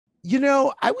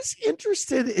I was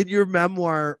interested in your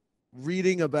memoir,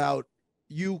 reading about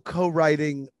you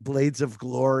co-writing Blades of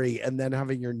Glory and then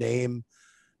having your name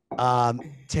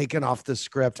taken off the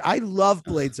script. I love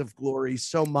Blades of Glory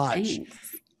so much.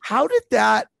 Thanks. How did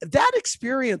that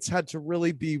experience had to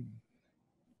really be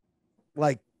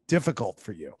like difficult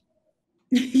for you?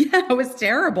 Yeah, it was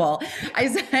terrible. I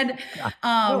said, Yeah.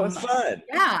 No, it's fun.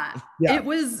 yeah, Yeah. it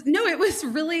was, no, it was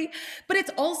really, but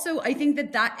it's also, I think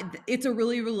that it's a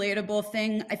really relatable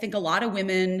thing. I think a lot of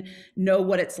women know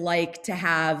what it's like to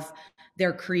have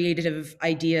their creative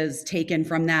ideas taken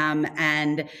from them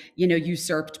and,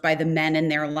 usurped by the men in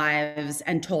their lives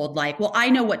and told like, well, I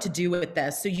know what to do with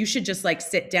this. So you should just like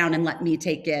sit down and let me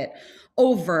take it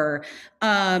over.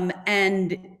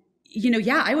 And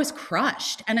yeah, I was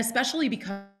crushed. And especially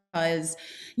because,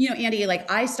 Andy, like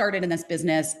I started in this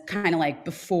business kind of like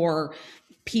before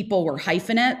people were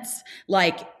hyphenates.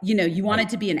 Like, you wanted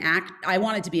to be I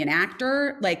wanted to be an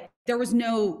actor. Like there was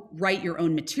no write your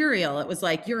own material. It was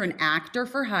like, you're an actor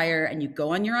for hire and you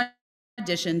go on your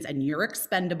auditions and you're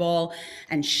expendable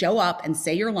and show up and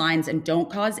say your lines and don't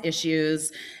cause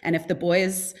issues. And if the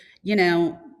boys,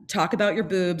 talk about your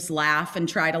boobs, laugh and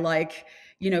try to like,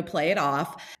 play it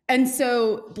off. And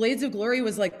so Blades of Glory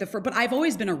was like but I've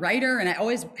always been a writer and I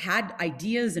always had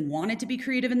ideas and wanted to be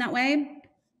creative in that way.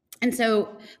 And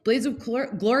so Blades of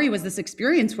Glory was this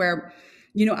experience where,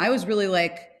 I was really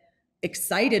like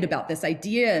excited about this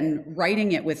idea and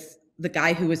writing it with the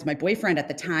guy who was my boyfriend at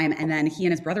the time. And then he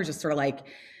and his brother just sort of like,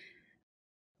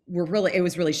 it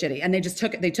was really shitty. And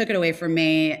they took it away from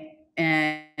me.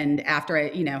 And after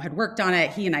I, had worked on it,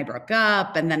 he and I broke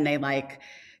up and then they like,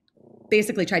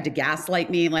 basically tried to gaslight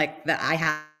me like that I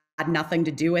had nothing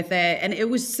to do with it. And it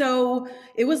was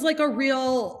like a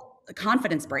real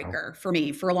confidence breaker for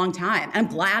me for a long time. And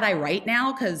I'm glad I write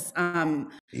now because,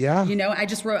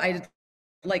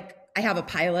 I have a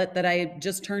pilot that I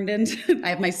just turned in. I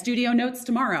have my studio notes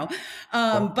tomorrow.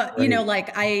 But,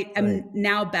 I am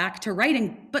now back to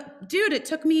writing. But dude, it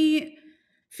took me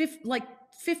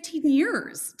 15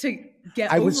 years to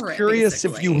get over it. I was curious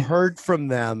basically. if you heard from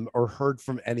them or heard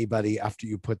from anybody after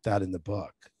you put that in the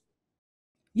book.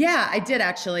 Yeah, I did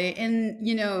actually. And,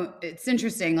 it's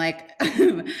interesting. Like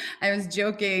I was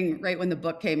joking right when the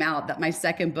book came out that my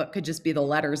second book could just be the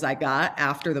letters I got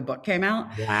after the book came out.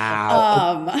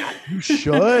 Wow. You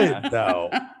should though.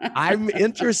 I'm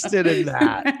interested in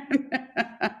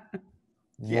that.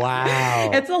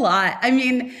 Wow. It's a lot. I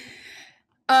mean,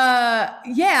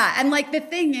 yeah. And like the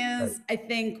thing is, I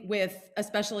think with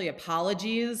especially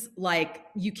apologies, like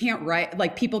you can't write,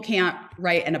 like people can't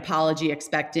write an apology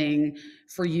expecting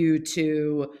for you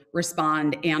to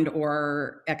respond and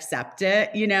or accept it,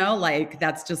 like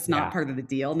that's just not part of the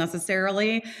deal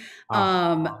necessarily.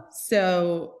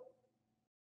 So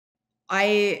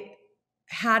I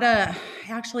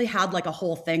actually had like a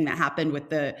whole thing that happened with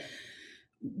the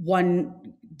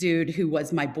one dude who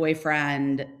was my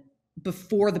boyfriend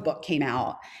before the book came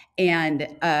out. And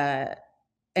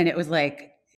it was like,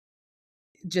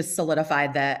 just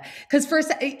solidified that because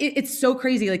first it's so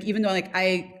crazy. Like, even though like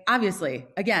I obviously,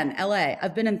 again, LA,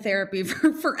 I've been in therapy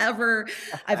for forever.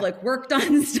 I've like worked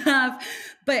on stuff,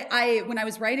 but when I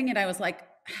was writing it, I was like,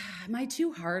 am I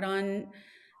too hard on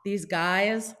these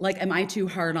guys? Like, am I too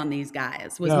hard on these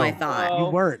guys was my thought. You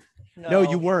weren't. No,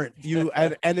 you weren't.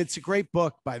 And it's a great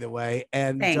book, by the way.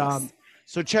 And thanks.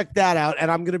 So check that out. And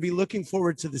I'm going to be looking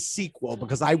forward to the sequel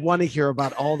because I want to hear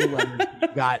about all the letters you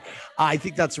got. I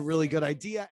think that's a really good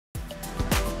idea.